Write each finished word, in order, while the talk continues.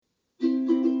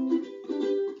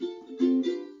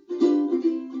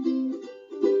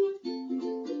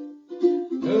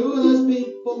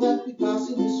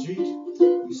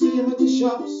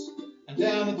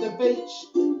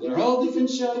different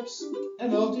shapes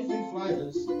and all different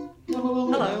flavours. Come along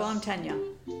with Hello, us. I'm Tanya.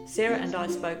 Sarah and I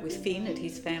spoke with Finn at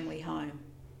his family home.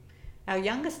 Our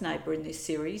youngest neighbour in this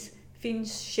series,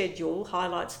 Finn's schedule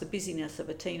highlights the busyness of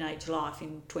a teenage life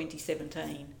in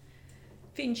 2017.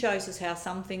 Finn shows us how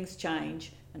some things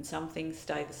change and some things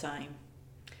stay the same.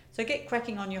 So get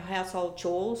cracking on your household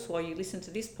chores while you listen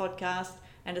to this podcast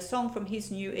and a song from his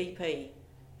new EP.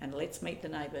 And let's meet the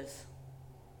neighbours.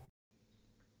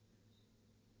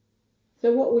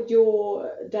 So what would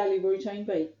your daily routine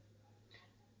be?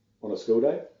 On a school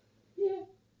day? Yeah.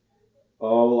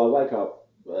 Oh, well, I wake up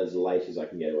as late as I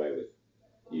can get away with,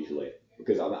 usually.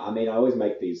 Because I always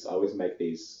make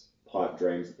these pipe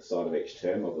dreams at the start of each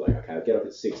term. I'll be like, okay, I'll get up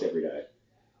at 6 every day,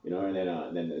 and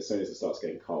then as soon as it starts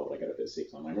getting cold, I get up at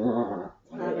 6. I'm like,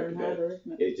 Harder and harder,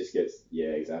 isn't it? It just gets, yeah,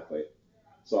 exactly.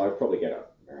 So I probably get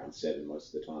up around 7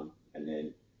 most of the time, and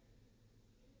then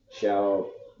shower,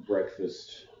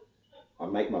 breakfast. I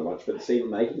make my lunch, but see,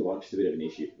 making lunch is a bit of an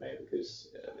issue for me because,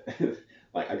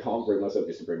 I can't bring myself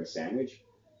just to bring a sandwich,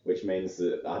 which means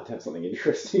that I have to have something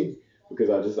interesting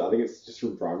because I think it's just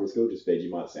from primary school, just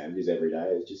Vegemite sandwiches every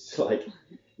day. It's just like,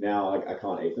 now I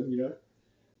can't eat them,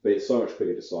 But it's so much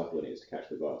quicker to cycle than it is to catch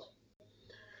the bus.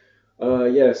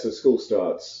 So school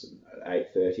starts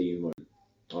at 8:30.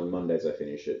 On Mondays I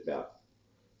finish at about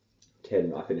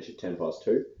 10. I finish at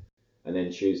 2:10. And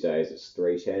then Tuesdays it's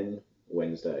 3:10.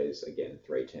 Wednesdays again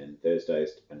 3:10.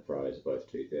 Thursdays and Fridays are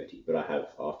both 2:30. But I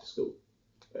have after school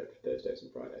Thursdays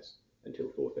and Fridays until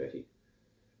 4:30.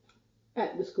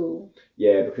 At the school?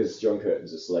 Yeah, because John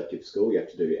Curtin's a selective school, you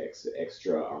have to do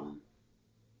extra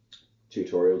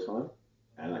tutorial time.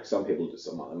 And like some people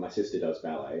my sister does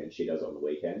ballet and she does it on the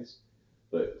weekends.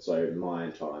 But so my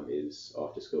time is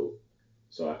after school.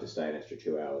 So I have to stay an extra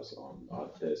 2 hours on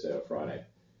either Thursday or Friday.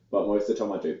 But most of the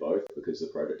time I do both because the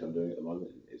project I'm doing at the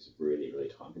moment is really, really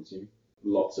time consuming.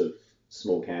 Lots of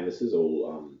small canvases,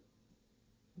 all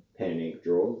pen and ink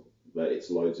drawn, but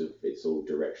it's all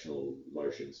directional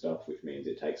motion stuff, which means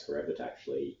it takes forever to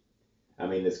actually,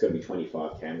 there's going to be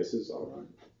 25 canvases, I don't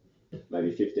know,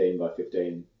 maybe 15 by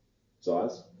 15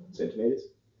 size centimetres,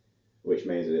 which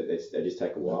means that they just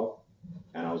take a while,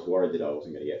 and I was worried that I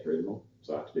wasn't going to get through them all,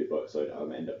 so I have to do both, so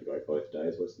I end up to go both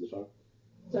days most of the time.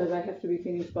 So they have to be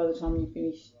finished by the time you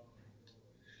finish?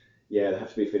 Yeah, they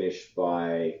have to be finished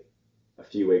by a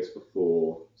few weeks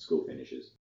before school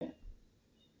finishes.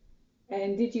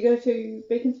 And did you go to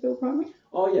Beaconsfield Primary?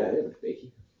 Oh yeah, I went to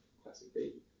Beaky. Classic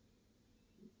Beaky.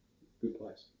 Good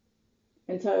place.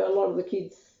 And so a lot of the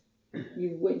kids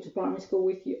you went to primary school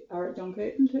with you are at John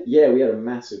Curtin too? Yeah, we had a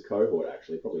massive cohort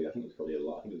actually. I think it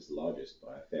was the largest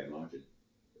by a fair margin.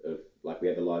 We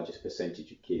had the largest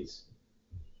percentage of kids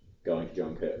going to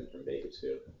John Curtin from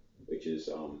Beaconsfield, which is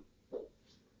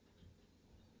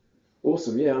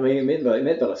awesome. Yeah, it meant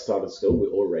that I started school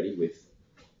already with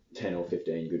 10 or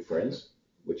 15 good friends,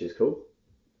 which is cool.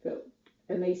 Felt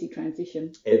an easy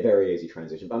transition. A very easy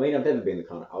transition. But I've never been the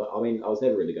kind of, I was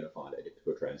never really going to find it a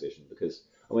difficult transition because,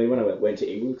 when I went to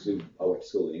England, because I went to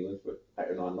school in England for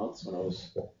 8 or 9 months when I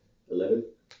was 11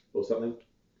 or something,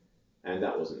 and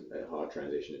that wasn't a hard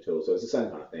transition at all. So it's the same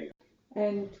kind of thing.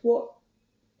 And what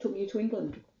took you to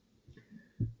England?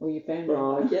 Or your family?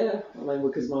 Yeah,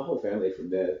 because my whole family from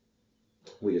there,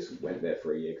 we just went there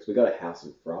for a year because we got a house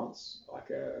in France,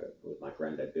 my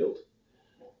granddad built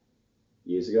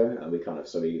years ago, and we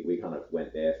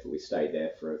went there we stayed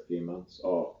there for a few months.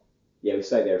 Oh, yeah, we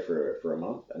stayed there for a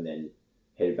month and then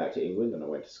headed back to England, and I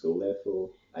went to school there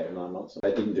for 8 or 9 months. I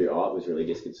didn't do art. It was really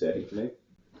disconcerting for me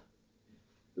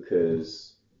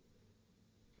because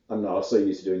I was so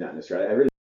used to doing that in Australia. I really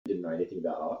didn't know anything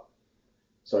about art,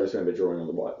 so I just remember drawing on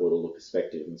the whiteboard all the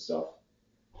perspective and stuff.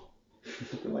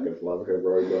 Like a road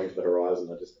going to the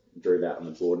horizon, I just drew that on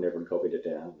the board and everyone copied it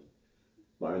down.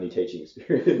 My only teaching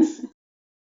experience.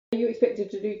 Are you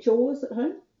expected to do chores at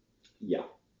home? Yeah,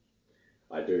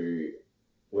 I do.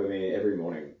 Every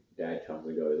morning Dad comes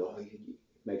and goes, you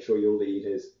make sure you all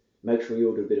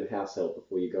do a bit of house help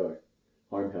before you go.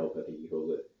 Home help, I think he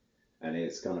calls it. And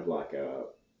it's kind of like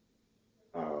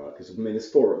because there's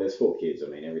four kids.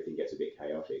 Everything gets a bit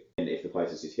chaotic, and if the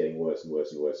place is just getting worse and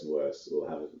worse and worse and worse,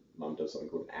 Mum does something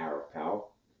called an hour of power,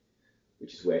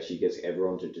 which is where she gets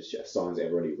everyone to just assigns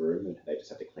everyone a room, and they just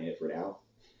have to clean it for an hour.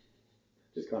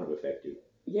 Which is kind of effective.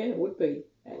 Yeah, it would be.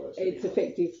 It's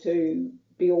effective to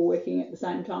be all working at the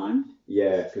same time.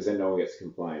 Yeah, because then no one gets to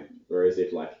complain. Whereas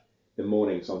if the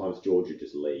morning, sometimes Georgia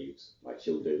just leaves.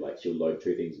 She'll load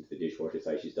 2 things into the dishwasher,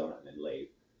 say she's done it, and then leave.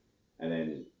 And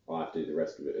then I have to do the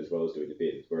rest of it as well as doing the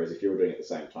bins. Whereas if you're doing it at the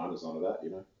same time, there's none of that,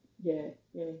 Yeah.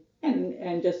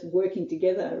 And just working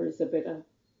together is a better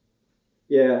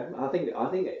Yeah, I think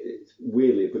it's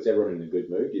weirdly it puts everyone in a good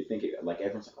mood. You think like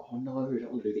everyone's like, oh no, I don't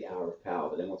want to do the hour of power,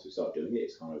 but then once we start doing it,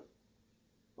 it's kind of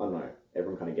I don't know,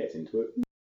 everyone kind of gets into it.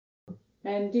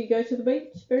 And do you go to the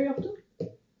beach very often?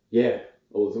 Yeah,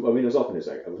 I mean, as often as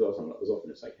I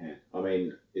can. I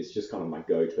mean, it's just kind of my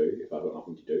go-to if I've got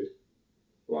nothing to do.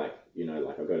 Like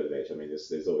like I'll go to the beach. I mean,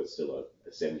 there's always still a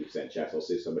 70% chance I'll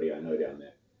see somebody I know down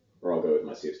there, or I'll go with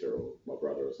my sister or my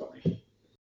brother or something.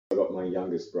 I got my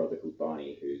youngest brother called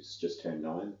Barney, who's just turned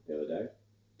 9 the other day,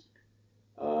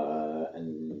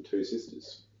 and 2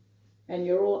 sisters. And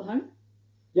you're all at home?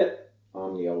 Yep,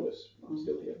 I'm the oldest. I'm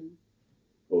still here.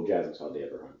 Well, Jasmine's hardly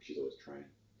ever home. She's always training.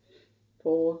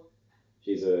 For?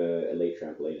 She's a elite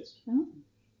trampolinist. Oh.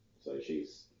 So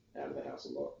she's out of the house a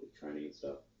lot with training and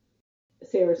stuff.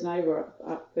 Sarah's neighbour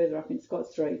further up in Scott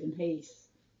Street, and he's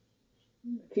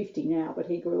 50 now, but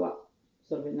he grew up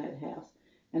sort of in that house.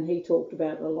 And he talked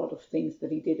about a lot of things that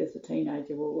he did as a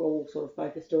teenager were all sort of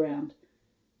focused around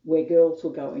where girls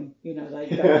were going. They go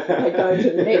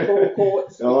to the netball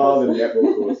courts. Oh, the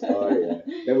netball courts. Oh, yeah.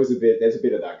 There's a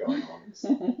bit of that going on.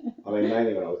 I mean,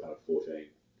 mainly when I was kind of 14.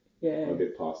 Yeah. I'm a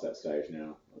bit past that stage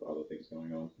now. Other things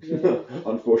going on. Yeah.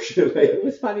 Unfortunately. It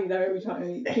was funny though, every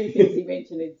time a few things he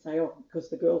mentioned, he'd say, oh, because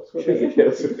the girls were there. The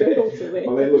girls were there.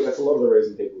 I mean, look, that's a lot of the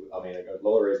reason a lot of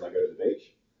the reason I go to the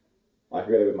beach. I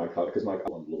go there with my car, because my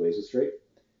car on Louisa Street.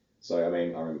 So, I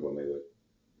mean, I remember when we were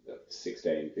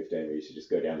 16, 15, we used to just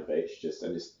go down the beach just for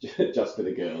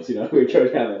the girls, We'd go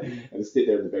down there and sit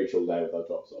there on the beach all day with our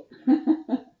tops off.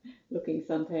 Looking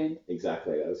suntanned.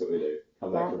 Exactly, that's what we do.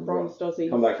 Come back from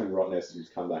Rottnest and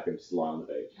just come back and just lie on the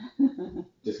beach.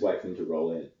 Just wait for them to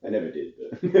roll in. I never did,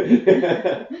 but...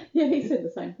 Yeah, he said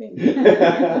the same thing.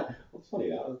 It's funny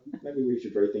that. Maybe we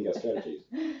should rethink our strategies.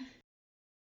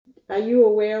 Are you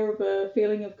aware of a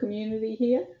feeling of community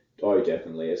here? Oh,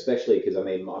 definitely. Especially because, I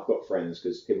mean, I've got friends,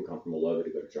 because people come from all over to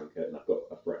go to Drumket, and I've got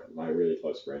a friend, my really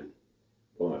close friend,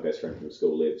 one of my best friends from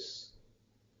school lives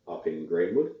up in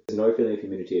Greenwood. There's no feeling of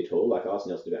community at all. Like, I asked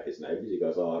Nelson about his neighbours, he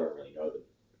goes, oh, I don't really know them.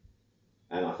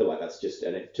 And I feel like that's just,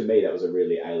 to me, that was a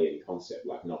really alien concept,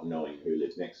 like not knowing who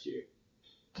lives next to you.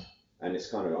 And it's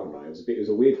kind of, I don't know, it was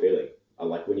a weird feeling.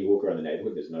 Like, when you walk around the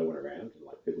neighbourhood, there's no one around, and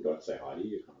like people don't say hi to you,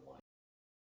 you're kind of like...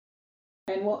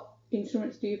 And what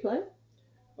instruments do you play?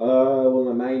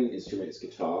 Well, my main instrument is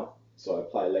guitar, so I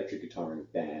play electric guitar in a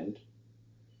band,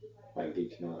 playing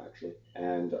gig tonight actually,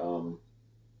 and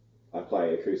I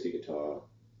play acoustic guitar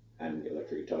and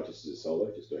electric guitar just as a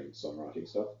solo, just doing songwriting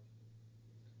stuff.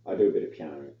 I do a bit of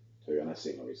piano too, and I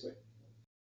sing obviously.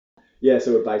 Yeah,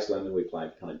 so we're based in London, we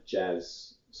play kind of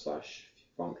jazz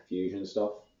 / funk fusion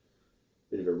stuff,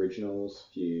 bit of originals,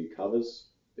 a few covers,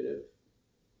 bit of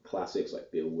classics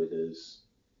like Bill Withers,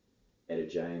 Etta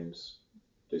James.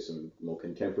 Do some more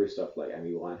contemporary stuff like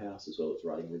Amy Winehouse, as well as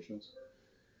writing originals.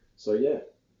 So yeah,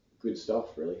 good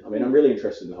stuff really. I mean, I'm really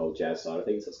interested in the whole jazz side of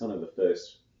things. That's kind of the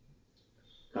first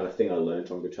kind of thing I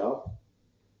learnt on guitar,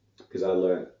 because I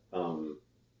learnt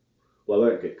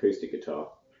acoustic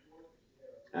guitar,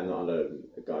 and under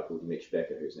a guy called Mitch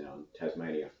Becker, who's now in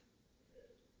Tasmania.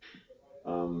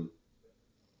 And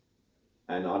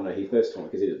I don't know, he first taught me,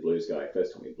 because he's a blues guy, he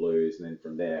first taught me blues, and then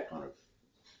from there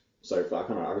so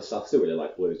I still really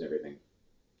like blues and everything,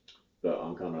 but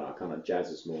I jazz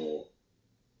is more.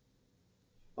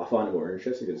 I find it more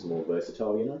interesting because it's more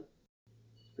versatile,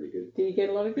 It's pretty good. Do you get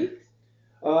a lot of gigs?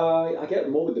 I get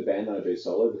more with the band than I do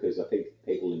solo, because I think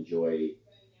people enjoy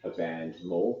a band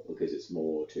more because it's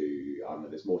more to, I don't know,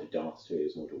 there's more to dance to,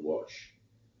 there's more to watch.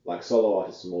 Like solo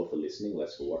artists are more for listening,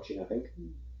 less for watching, I think.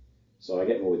 So I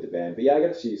get more with the band, but yeah, I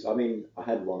get to see. I mean, I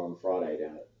had one on Friday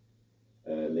down at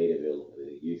Leaderville,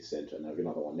 the youth centre, and I've got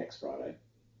another one next Friday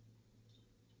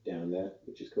down there,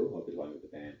 which is cool. I'll be playing with the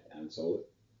band and solo.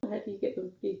 How do you get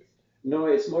the gigs? No,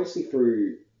 it's mostly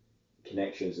through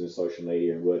connections and social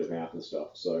media and word of mouth and stuff.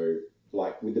 So,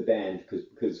 like with the band,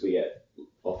 because we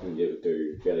often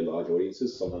do fairly large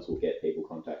audiences, sometimes we'll get people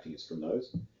contacting us from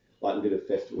those. Like we did a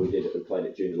festival, we played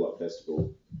at Joondalup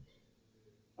Festival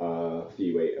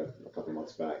a couple of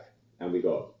months back, and we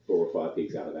got 4 or 5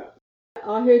 gigs out of that.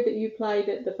 I heard that you played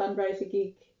at the fundraiser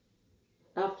gig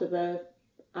after the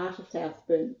artist house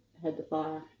had the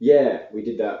fire. Yeah, we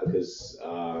did that because,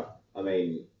 I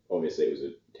mean, obviously it was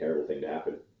a terrible thing to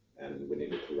happen, and we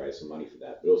needed to raise some money for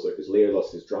that. But also because Leo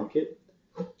lost his drum kit,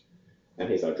 and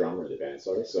he's our drummer in the band,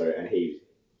 sorry. So, and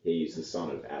he's the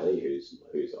son of Ali, whose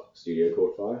studio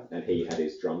caught fire, and he had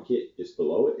his drum kit just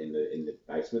below it in the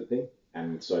basement thing,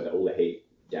 and so that all the heat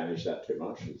damaged that too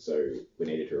much, and so we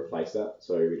needed to replace that.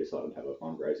 So we decided to have a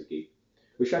fundraiser gig,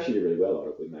 which actually did really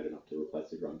well. We made enough to replace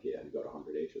the drum kit and got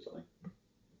 100 each or something,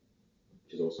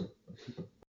 which is awesome.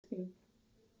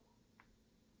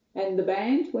 And the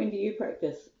band, when do you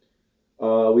practice?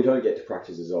 We don't get to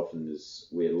practice as often as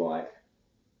we'd like,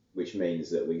 which means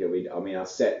that I mean, our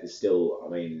set is still, I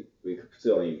mean, we could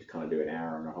still only kind of do an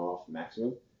hour and a half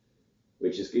maximum,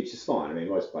 which is fine. I mean,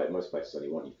 most places only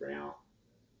want you for an hour.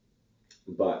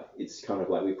 But it's kind of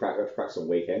like we have to practice on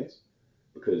weekends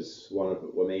because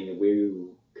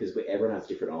everyone has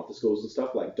different after schools and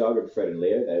stuff. Like Doug and Fred and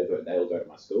Leo, they all go to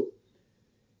my school,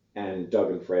 and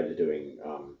Doug and Fred are doing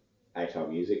ATAR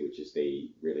music, which is the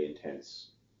really intense.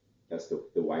 That's the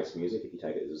waste music if you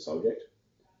take it as a subject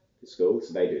to school.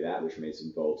 So they do that, which means it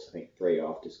involves I think 3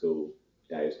 after school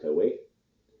days per week,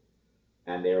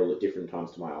 and they're all at different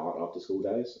times to my art after school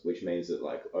days, which means that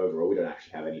like overall we don't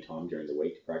actually have any time during the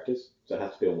week to practice. So it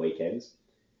has to be on weekends,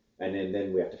 and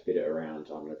then we have to fit it around.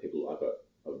 I've got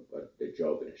a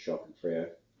job in a shop in Freo,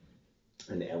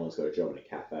 and Ellen's got a job in a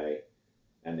cafe,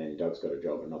 and then Doug's got a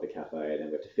job in another cafe, and then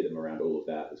we have to fit them around all of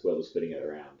that as well as fitting it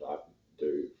around. I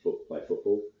play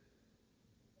football,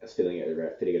 as fitting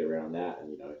it around that,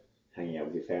 and hanging out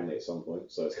with your family at some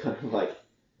point. So it's kind of like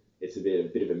it's a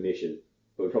bit of a mission.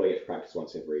 But we probably get to practice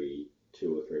once every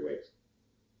 2 or 3 weeks.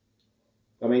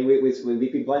 I mean,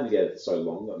 we've been playing together for so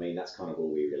long. I mean, that's kind of all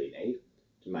we really need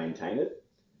to maintain it.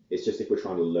 It's just if we're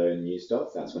trying to learn new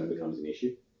stuff, that's when it becomes an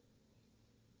issue.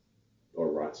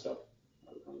 Or write stuff,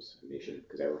 that becomes an issue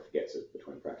because everyone forgets it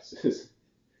between practices.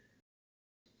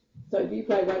 So do you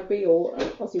play rugby or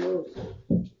Aussie rules?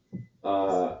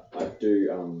 I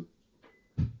do.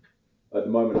 At the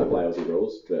moment, I play Aussie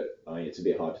rules, but I mean it's a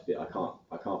bit hard to fit. I can't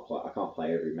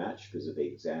play every match because of the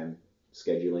exam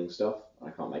scheduling stuff.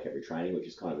 I can't make every training, which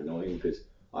is kind of annoying because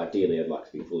ideally I'd like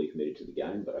to be fully committed to the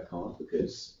game, but I can't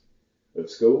because of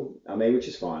school. I mean, which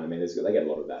is fine. I mean, they get a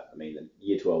lot of that. I mean,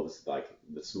 year 12 is like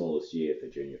the smallest year for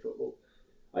junior football.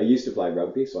 I used to play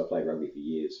rugby, so I played rugby for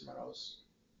years from when I was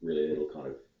really little, kind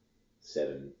of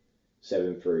 7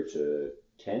 through to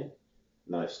 10.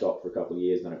 And then I stopped for a couple of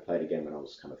years, and then I played again when I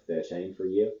was kind of 13 for a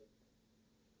year.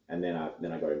 And then I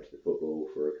got into the football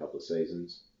for a couple of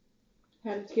seasons.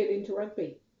 How did you get into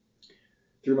rugby?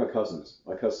 Through my cousins.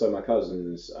 My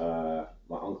cousin's, my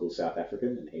uncle's South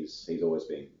African, and he's always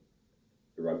been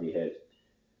a rugby head.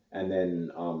 And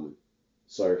then,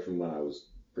 so from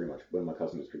when my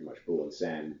cousin was pretty much born,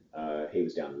 Sam, he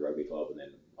was down at the rugby club, and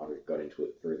then I got into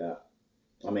it through that.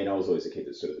 I mean, I was always a kid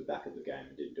that stood at the back of the game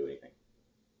and didn't do anything.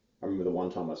 I remember the one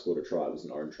time I scored a try, it was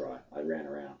an own try. I ran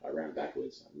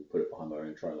backwards and put it behind my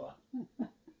own try line.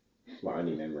 It's my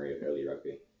only memory of early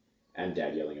rugby. And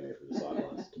Dad yelling at me from the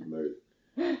sidelines to move.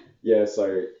 Yeah,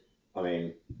 so, I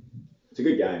mean, it's a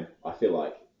good game. I feel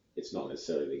like it's not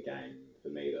necessarily the game for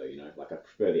me, though, Like, I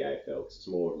prefer the AFL because it's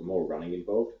more running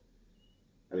involved.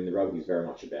 I mean, the rugby is very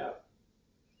much about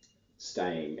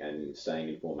staying in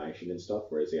formation and stuff,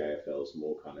 whereas the AFL is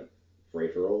more kind of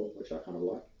free-for-all, which I kind of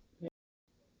like.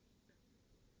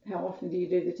 How often do you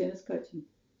do the tennis coaching?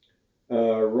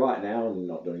 Right now, I'm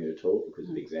not doing it at all because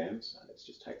of exams, and it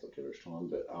just takes up too much time.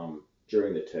 But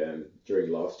during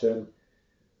last term,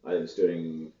 I was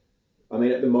doing. I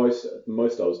mean, at the most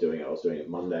I was doing it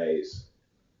Mondays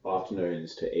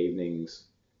afternoons to evenings,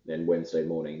 then Wednesday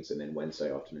mornings, and then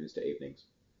Wednesday afternoons to evenings,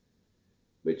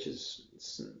 which is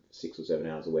 6 or 7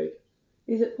 hours a week.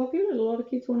 Is it popular? Do a lot of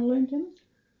kids want to learn tennis?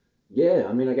 Yeah,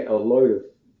 I mean, I get a load of.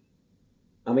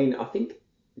 I mean, I think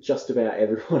just about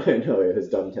everyone I know has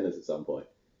done tennis at some point.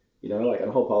 Like a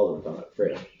whole pile of them have done it.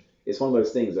 Fred. It's one of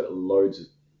those things that loads of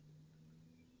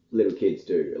little kids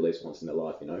do at least once in their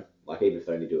life. Like even if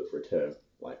they only do it for a term.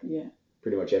 Like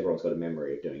pretty much everyone's got a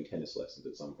memory of doing tennis lessons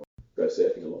at some point. Go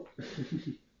surfing a lot.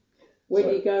 Where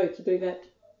do you go to do that?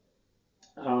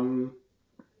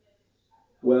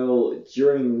 Well,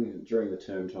 during the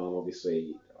term time,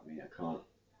 obviously, I mean, I can't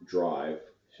drive.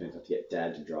 Which means I have to get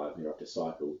Dad to drive me or I have to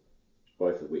cycle.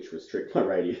 Both of which restrict my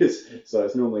radius. So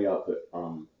it's normally up at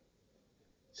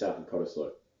south of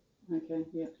Cottesloe. Okay,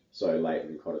 yeah. So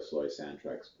Leighton, Cottesloe,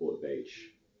 Sandtrax, Port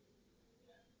Beach,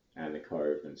 and the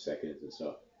Cove and Seconds and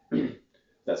stuff.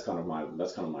 That's kind of my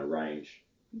range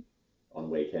on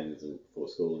weekends and before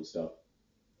school and stuff.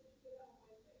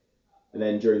 And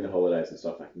then during the holidays and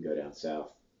stuff, I can go down south,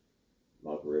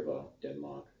 Margaret River,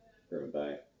 Denmark, River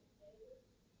Bay.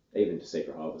 Even to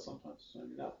Secret Harbour sometimes, so I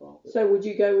mean that far. So would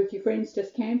you go with your friends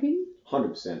just camping?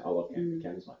 100%. I love camping.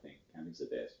 Camping's my thing. Camping's the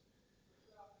best.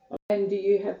 And do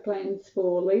you have plans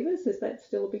for leavers? Is that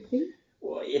still a big thing?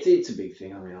 Well, it's a big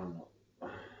thing. I mean, I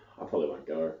probably won't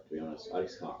go, to be honest. I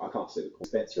can't see the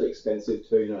point. It's really expensive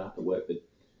too. I have to work for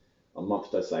a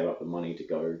month to save up the money to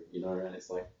go, and it's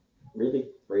like, really?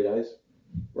 3 days?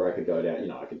 Where I could go down,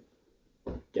 I could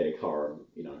get a car and,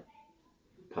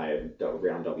 pay a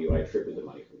round WA trip with the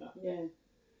money from that. Yeah.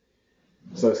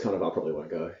 So it's kind of, I probably won't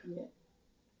go. Yeah.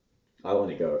 I'll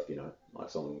only go if, like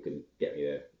someone can get me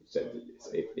there. So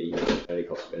if it only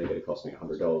going to cost me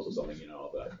 $100 or something,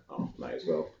 I'll be like, oh, may as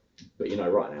well. But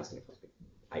right now it's going to cost me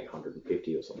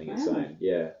 $850 or something insane.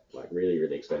 Yeah, like really,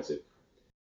 really expensive.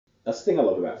 That's the thing I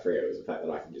love about Freo is the fact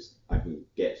that I can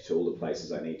get to all the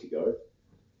places I need to go.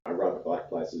 I ride the bike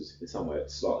places in somewhere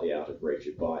slightly out of reach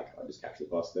of bike. I just catch the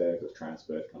bus there because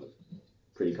transfer's kind of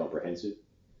pretty comprehensive.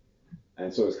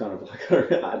 And so it's kind of like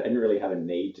I didn't really have a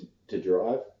need to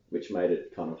drive, which made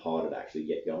it kind of harder to actually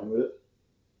get going with it.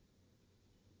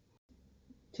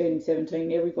 Turning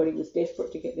 17, everybody was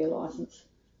desperate to get their licence.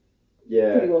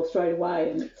 Yeah. Pretty well straight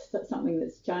away, and it's something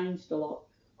that's changed a lot.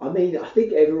 I mean, I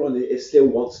think everyone still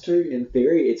wants to, in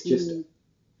theory. It's just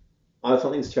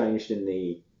something's changed in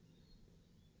the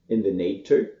need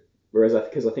to. Whereas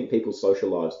because I think people's social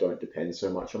lives don't depend so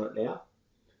much on it now.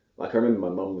 Like I remember my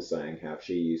mum was saying how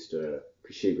she used to,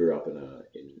 because she grew up in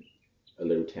a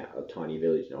little town, a tiny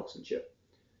village in Oxfordshire,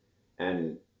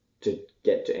 and to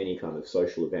get to any kind of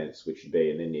social events, which would be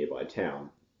in a nearby town,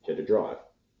 she had to drive.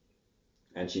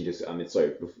 And she just,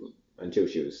 until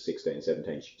she was 16,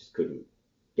 17, she just couldn't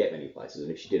get many places.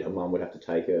 And if she did, her mum would have to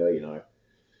take her,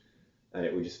 and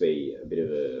it would just be a bit of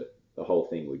the whole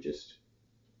thing would just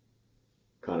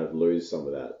kind of lose some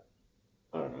of that,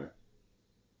 I don't know,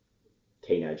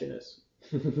 teenagerness.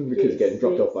 Because getting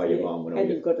dropped off by your mum. And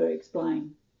you've got to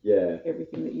explain Yeah.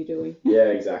 everything that you're doing. Yeah,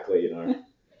 exactly,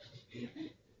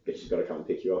 But she's got to come and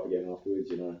pick you up again afterwards,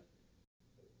 So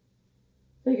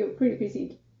you've got a pretty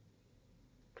busy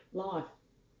life.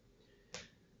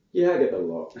 Yeah, I get that a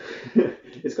lot.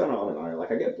 It's kind of, I don't know,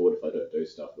 like I get bored if I don't do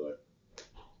stuff though.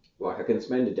 Like I can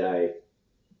spend a day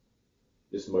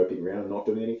just moping around, not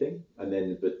doing anything, but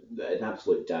an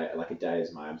absolute day, like a day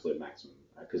is my absolute maximum.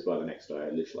 Because by the next day, I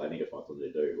need to find something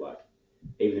to do. Like,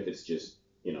 even if it's just,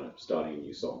 starting a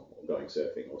new song or going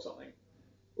surfing or something.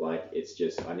 Like, it's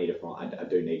just, I do need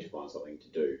to find something to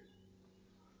do.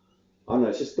 I don't know,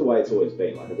 it's just the way it's always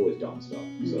been. Like, I've always done stuff,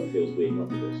 so it feels weird not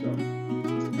to do stuff.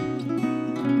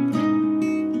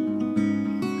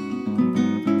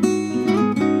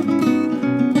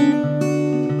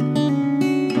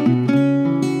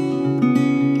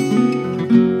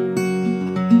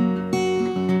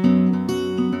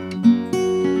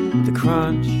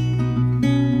 Crunch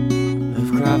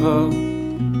of gravel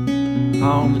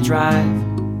on the drive.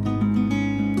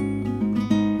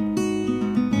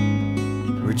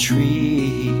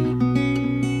 Retreat,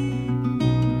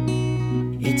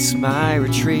 it's my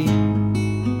retreat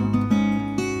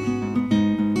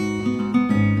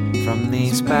from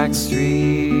these back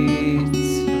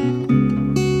streets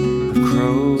of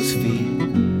crow's feet.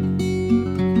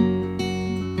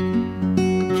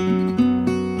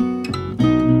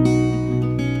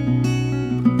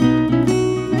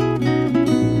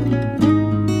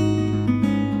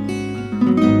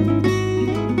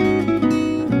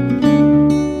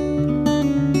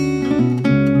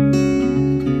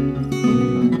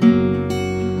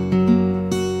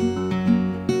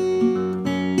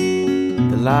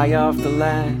 Lie off the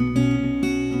land,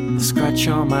 the scratch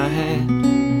on my hand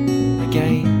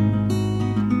again.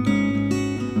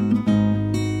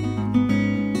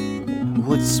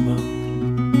 Wood smoke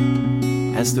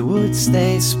as the woods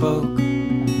they spoke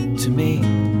to me.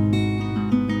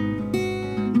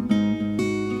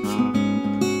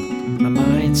 My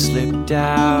mind slipped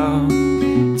down,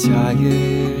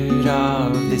 tired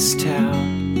of this town.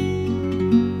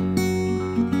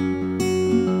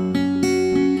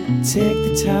 Take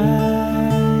the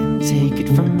time, take it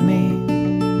from me,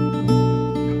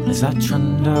 as I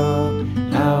trundle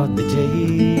out the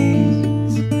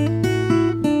days.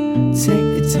 Take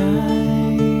the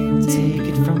time, take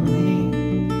it from me,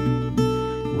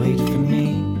 wait for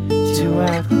me to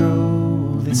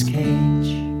outgrow this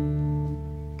cage.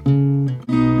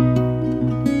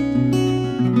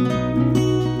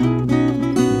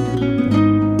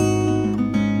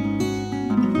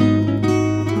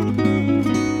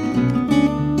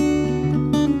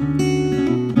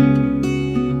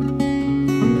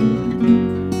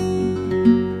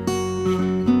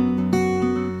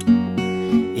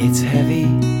 It's heavy,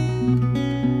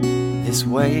 this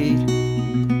weight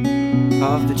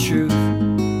of the truth.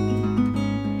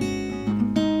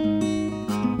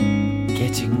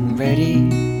 Getting ready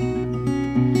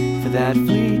for that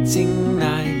fleeting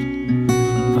night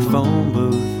of a phone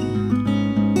booth.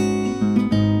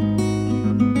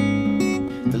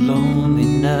 The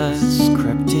loneliness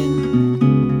crept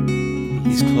in,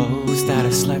 these clothes that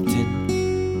I slept in.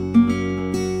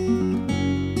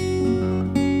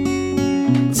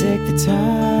 Take the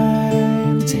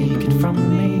time, from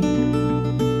me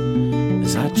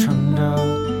as I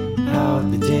trundle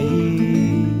out the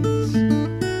days.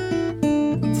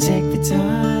 Take the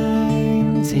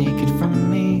time, take it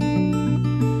from me.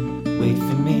 Wait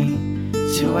for me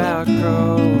to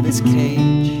outgrow this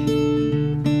cage.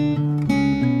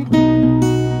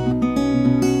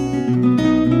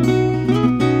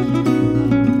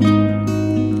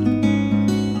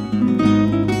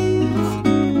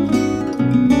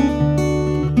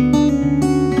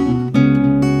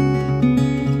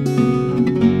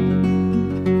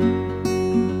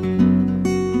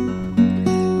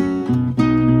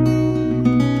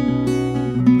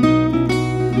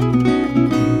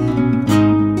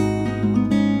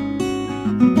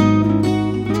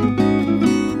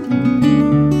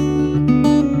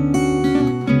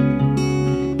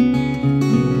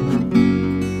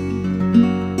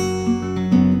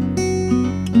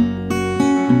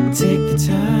 Take the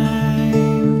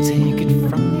time, take it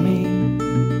from me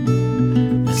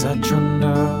as I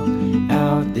trundle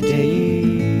out the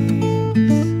days.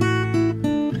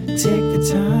 Take the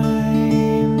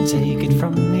time, take it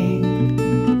from me.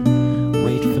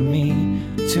 Wait for me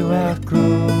to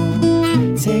outgrow.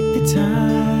 Take the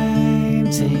time,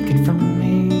 take it from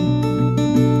me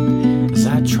as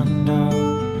I trundle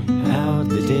out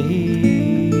the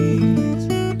days.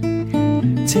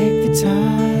 Take the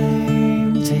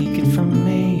time, take it from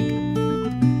me.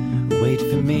 Wait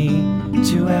for me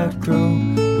to outgrow.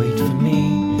 Wait for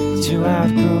me to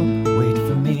outgrow. Wait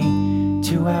for me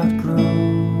to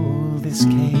outgrow this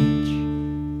cage.